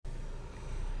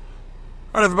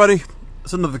All right, everybody.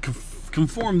 It's another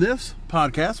Conform This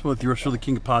podcast with yours truly,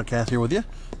 King of Podcast, here with you.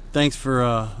 Thanks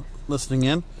for listening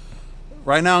in.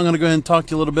 Right now, I'm going to go ahead and talk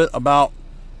to you a little bit about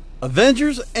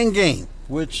Avengers Endgame,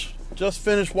 which just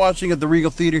finished watching at the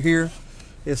Regal Theater here.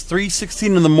 It's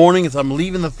 3:16 in the morning as I'm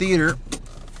leaving the theater.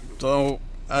 So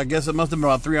I guess it must have been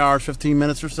about 3 hours, 15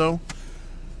 minutes or so.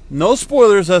 No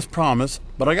spoilers as promised,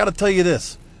 but I got to tell you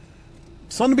this.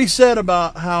 Something to be said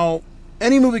about how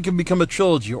any movie can become a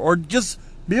trilogy, or just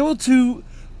be able to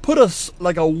put us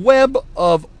like a web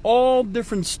of all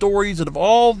different stories and of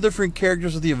all different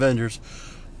characters of the Avengers.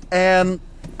 And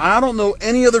I don't know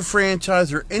any other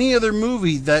franchise or any other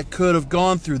movie that could have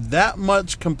gone through that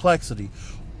much complexity.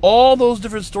 All those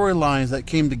different storylines that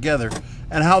came together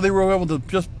and how they were able to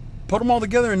just put them all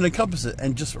together and encompass it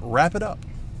and just wrap it up.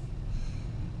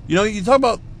 You know, you talk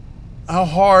about how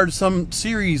hard some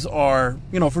series are,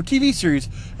 for TV series,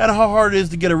 and how hard it is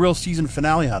to get a real season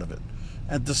finale out of it.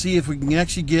 And to see if we can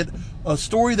actually get a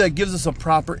story that gives us a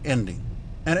proper ending.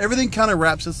 And everything kind of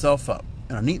wraps itself up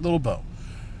in a neat little bow.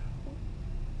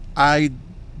 I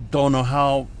don't know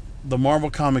how the Marvel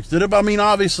Comics did it, but I mean,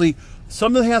 obviously,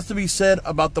 something has to be said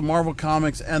about the Marvel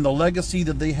Comics and the legacy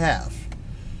that they have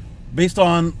based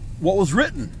on what was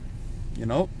written.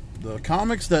 The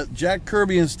comics that Jack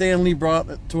Kirby and Stan Lee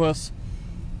brought to us,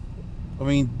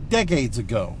 decades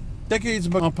ago. Decades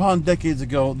upon decades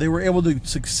ago, they were able to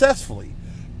successfully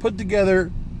put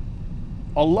together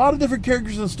a lot of different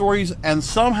characters and stories, and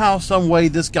somehow, some way,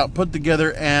 this got put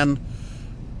together, and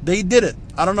they did it.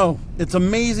 I don't know. It's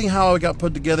amazing how it got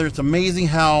put together. It's amazing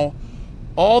how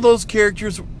all those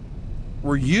characters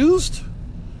were used,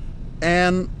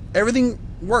 and everything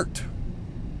worked.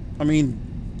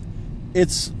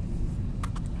 It's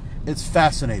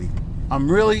fascinating. I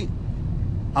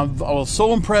was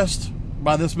so impressed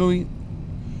by this movie.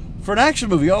 For an action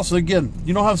movie, also, again,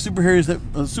 you don't have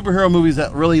superhero movies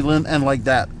that really end like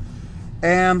that.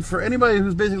 And for anybody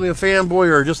who's basically a fanboy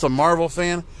or just a Marvel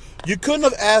fan, you couldn't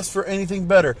have asked for anything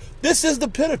better. This is the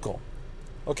pinnacle.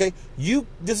 Okay?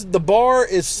 The bar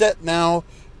is set now.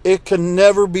 It can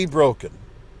never be broken.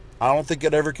 I don't think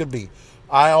it ever could be.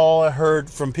 All I heard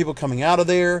from people coming out of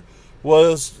there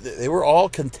was they were all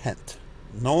content.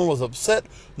 No one was upset.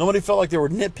 Nobody felt like they were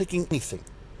nitpicking anything.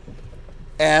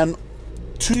 And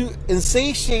to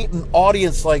insatiate an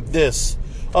audience like this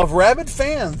of rabid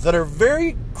fans that are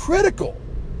very critical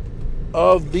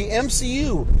of the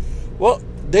MCU, well,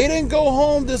 they didn't go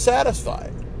home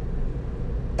dissatisfied.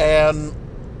 And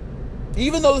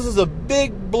even though this is a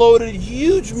big, bloated,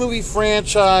 huge movie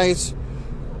franchise,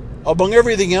 among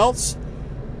everything else,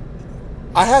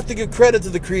 I have to give credit to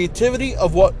the creativity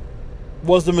of what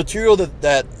was the material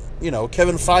that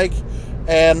Kevin Feige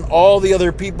and all the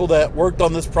other people that worked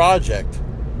on this project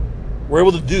were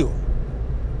able to do.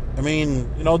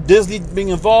 Disney being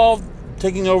involved,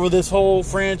 taking over this whole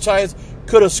franchise,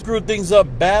 could have screwed things up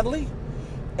badly.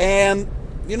 And,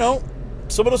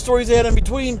 some of the stories they had in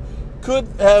between could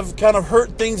have kind of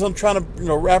hurt things on trying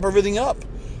to, wrap everything up.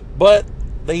 But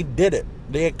they did it.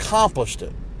 They accomplished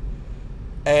it.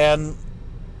 And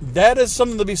that is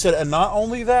something to be said. And not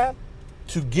only that,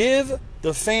 to give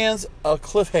the fans a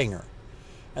cliffhanger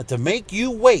and to make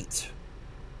you wait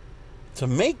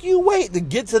to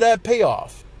get to that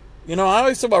payoff. I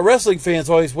always talk about wrestling fans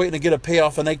always waiting to get a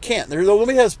payoff, and they can't.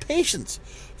 Nobody has patience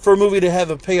for a movie to have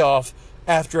a payoff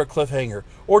after a cliffhanger,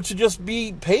 or to just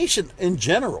be patient in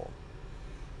general.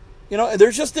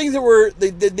 There's just things that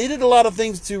they did a lot of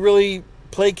things to really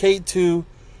placate to.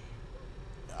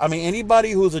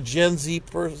 Anybody who was a Gen Z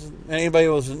person, anybody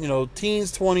who was,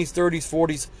 teens, 20s, 30s,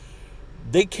 40s,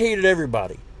 they catered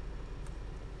everybody.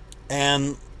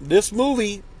 And this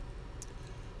movie,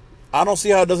 I don't see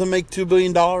how it doesn't make $2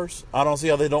 billion. I don't see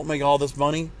how they don't make all this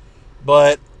money.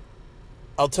 But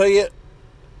I'll tell you,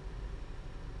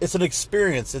 it's an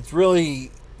experience. It's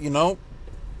really,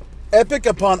 epic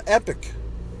upon epic.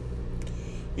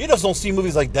 You just don't see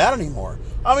movies like that anymore.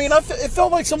 It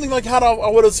felt like something like how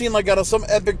I would have seen out of some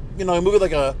epic, movie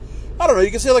like you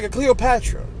can say like a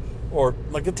Cleopatra, or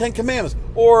like the Ten Commandments,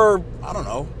 or,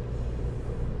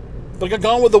 like a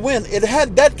Gone with the Wind. It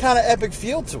had that kind of epic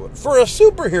feel to it for a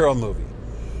superhero movie.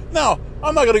 Now,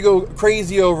 I'm not going to go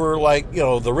crazy over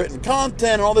the written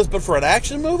content and all this, but for an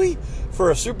action movie, for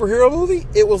a superhero movie,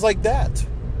 it was like that.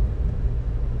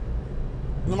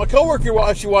 Now, my coworker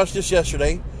actually watched this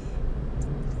yesterday.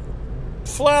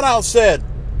 Flat out said,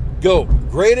 go,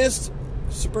 greatest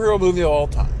superhero movie of all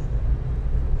time.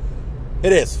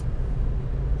 It is.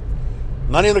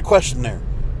 Not even a question there.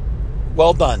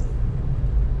 Well done.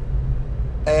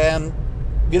 And,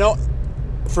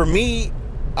 for me,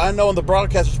 I know on the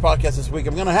Broadcasters podcast this week,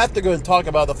 I'm going to have to go and talk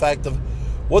about the fact of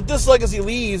what this legacy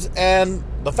leaves. And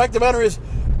the fact of the matter is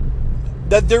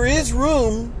that there is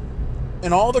room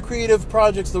in all the creative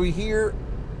projects that we hear,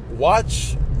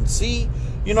 watch, and see.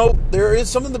 You know, there is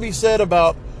something to be said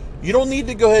about you don't need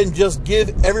to go ahead and just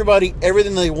give everybody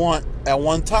everything they want at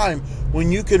one time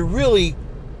when you can really,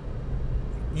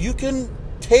 you can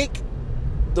take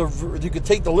the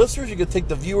listeners, you can take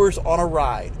the viewers on a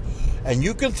ride, and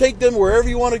you can take them wherever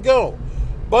you want to go.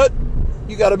 But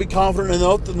you got to be confident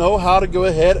enough to know how to go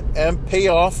ahead and pay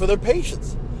off for their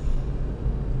patience.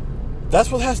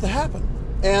 That's what has to happen.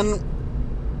 And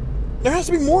there has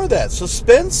to be more of that.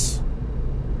 Suspense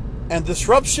and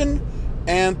disruption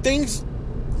and things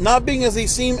not being as they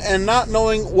seem and not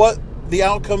knowing what the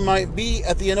outcome might be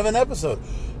at the end of an episode.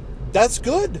 That's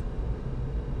good.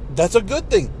 That's a good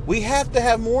thing. We have to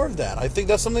have more of that. I think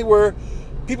that's something where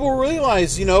people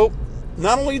realize, you know,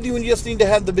 not only do you just need to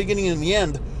have the beginning and the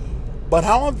end, but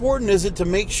how important is it to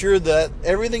make sure that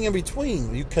everything in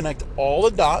between, you connect all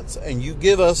the dots and you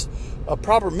give us a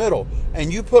proper middle,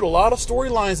 and you put a lot of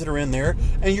storylines that are in there,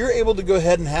 and you're able to go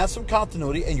ahead and have some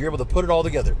continuity, and you're able to put it all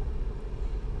together.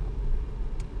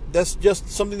 That's just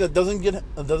something that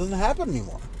doesn't happen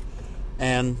anymore.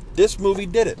 And this movie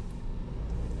did it.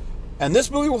 And this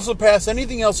movie will surpass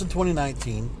anything else in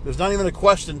 2019. There's not even a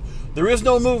question. There is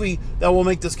no movie that will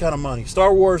make this kind of money.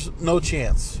 Star Wars, no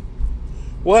chance.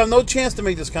 We'll have no chance to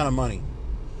make this kind of money.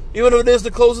 Even if it is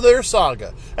the close of their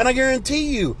saga. And I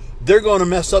guarantee you, they're going to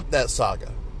mess up that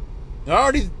saga. They're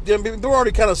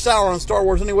already kind of sour on Star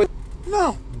Wars anyway.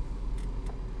 No.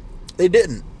 They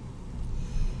didn't.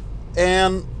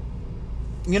 And,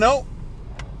 you know,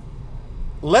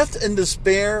 left in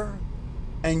despair,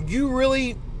 and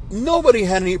nobody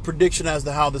had any prediction as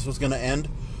to how this was going to end.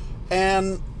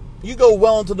 And you go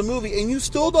well into the movie, and you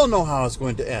still don't know how it's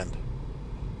going to end.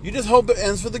 You just hope it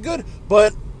ends for the good.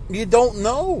 But you don't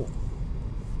know.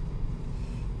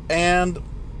 And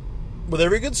with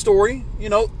every good story, you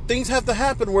know, things have to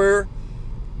happen where,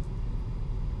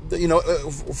 you know,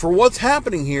 for what's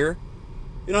happening here,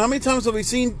 you know, how many times have we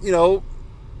seen, you know,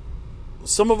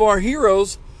 some of our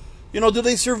heroes, you know, do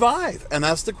they survive? And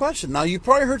that's the question. Now, you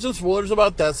probably heard some spoilers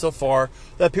about that so far,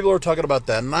 that people are talking about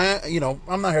that. And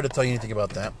I'm not here to tell you anything about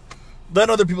that. Let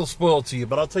other people spoil it to you.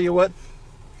 But I'll tell you what,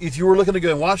 if you were looking to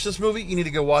go and watch this movie, you need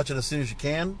to go watch it as soon as you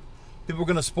can. People are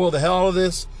going to spoil the hell out of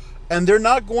this. And they're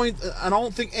not going... I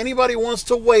don't think anybody wants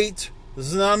to wait. This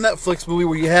is not a Netflix movie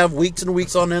where you have weeks and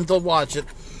weeks on end to watch it.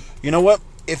 You know what?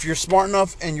 If you're smart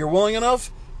enough and you're willing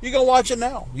enough, you go watch it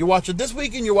now. You watch it this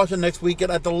weekend, you watch it next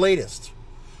weekend at the latest.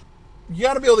 You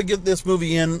got to be able to get this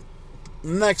movie in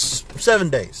next 7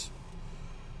 days.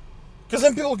 Because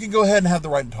then people can go ahead and have the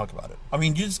right to talk about it. I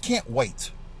mean, you just can't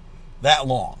wait that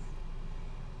long.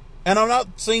 And I'm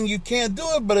not saying you can't do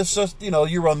it, but it's just, you know,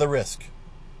 you run the risk.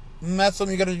 And that's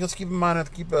something you got to just keep in mind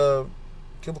and keep a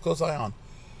close eye on.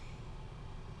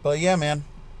 But yeah, man.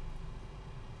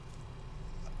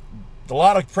 A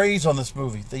lot of praise on this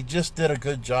movie. They just did a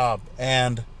good job.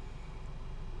 And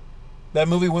that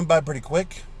movie went by pretty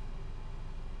quick.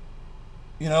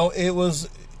 You know, it was...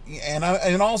 And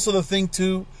also the thing,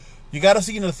 too, you got to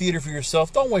see it in the theater for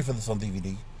yourself. Don't wait for this on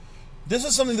DVD. This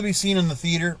is something to be seen in the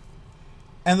theater.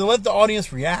 And to let the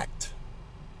audience react.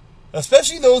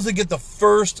 Especially those that get the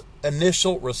first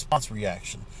initial response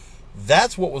reaction.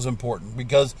 That's what was important.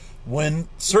 Because when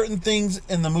certain things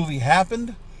in the movie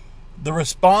happened, the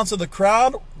response of the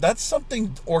crowd, that's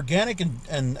something organic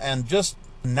and just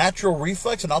natural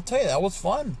reflex. And I'll tell you, that was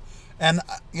fun. And,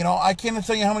 you know, I can't even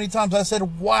tell you how many times I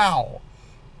said, wow.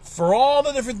 For all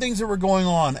the different things that were going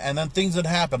on and then things that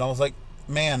happened, I was like,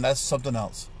 man, that's something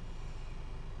else.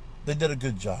 They did a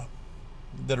good job.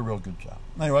 Did a real good job.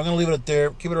 Anyway, I'm going to leave it there.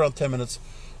 Keep it around 10 minutes.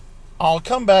 I'll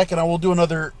come back and I will do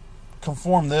another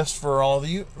Conform This for all of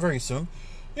you very soon.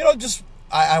 You know, just,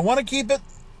 I want to keep it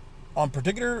on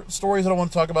particular stories that I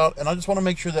want to talk about, and I just want to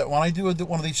make sure that when I do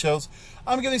one of these shows,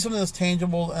 I'm giving something that's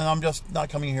tangible, and I'm just not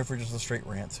coming here for just a straight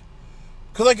rant.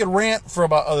 Because I could rant for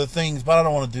about other things, but I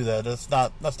don't want to do that. That's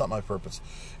not my purpose.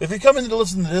 If you're coming to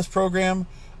listen to this program,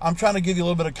 I'm trying to give you a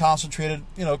little bit of concentrated,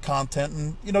 you know, content,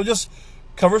 and, you know, just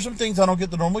cover some things I don't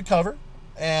get to normally cover.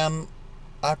 And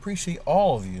I appreciate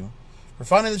all of you for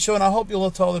finding the show, and I hope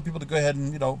you'll tell other people to go ahead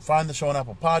and, you know, find the show on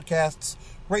Apple Podcasts,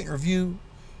 rate and review,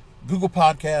 Google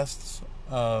Podcasts,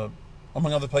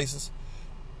 among other places.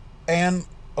 And,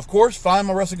 of course, find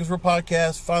my Wrestling Is Real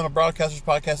podcast, find my Broadcasters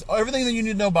podcast. Everything that you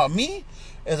need to know about me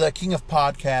is at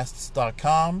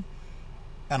kingofpodcasts.com.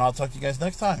 And I'll talk to you guys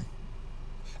next time.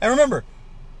 And remember,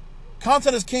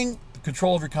 content is king. The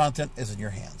control of your content is in your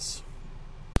hands.